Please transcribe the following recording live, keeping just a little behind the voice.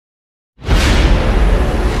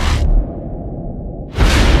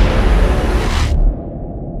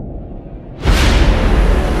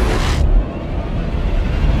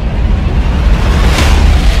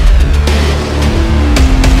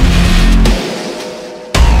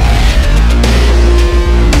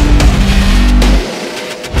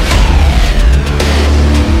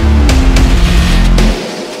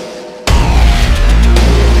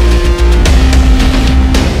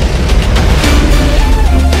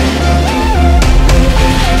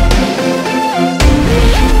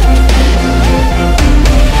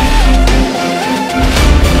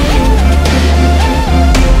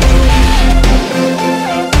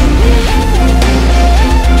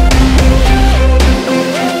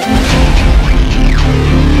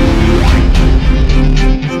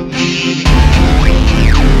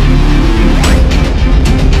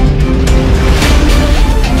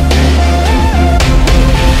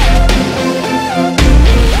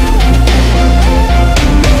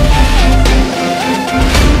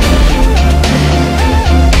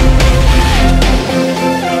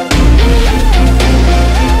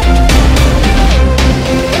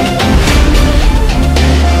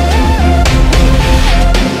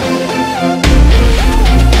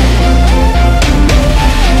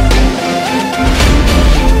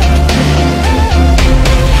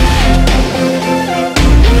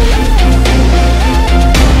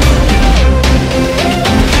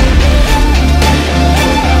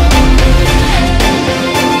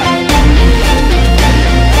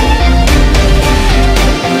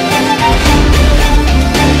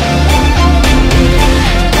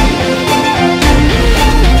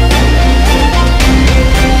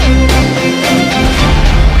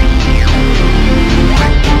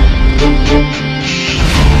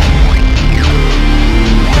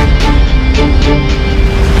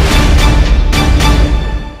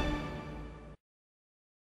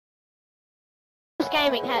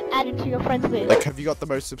Gaming added to your friends list? Like, have you got the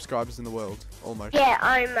most subscribers in the world? Almost. Yeah,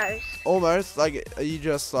 almost. Almost? Like, are you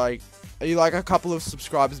just like... Are you like a couple of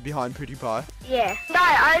subscribers behind PewDiePie? Yeah.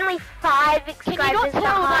 No, only 5 subscribers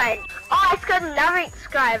behind. Oh, I just got another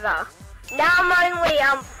subscriber. Now I'm only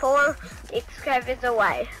 4 subscribers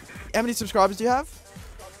away. How many subscribers do you have?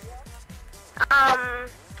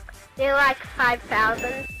 They're like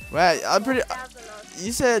 5,000. Wow, I'm pretty...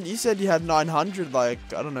 You said you had 900 like,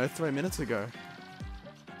 I don't know, 3 minutes ago.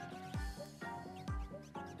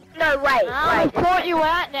 No, wait. We've caught you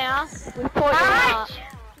out now. We've caught you out.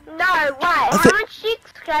 No, wait. How much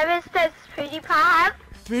subscribers does PewDiePie have?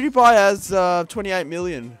 PewDiePie has 28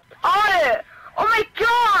 million. Oh my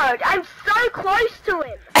god! I'm so close to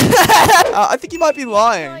him! I think you might be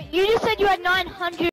lying. You just said you had 900.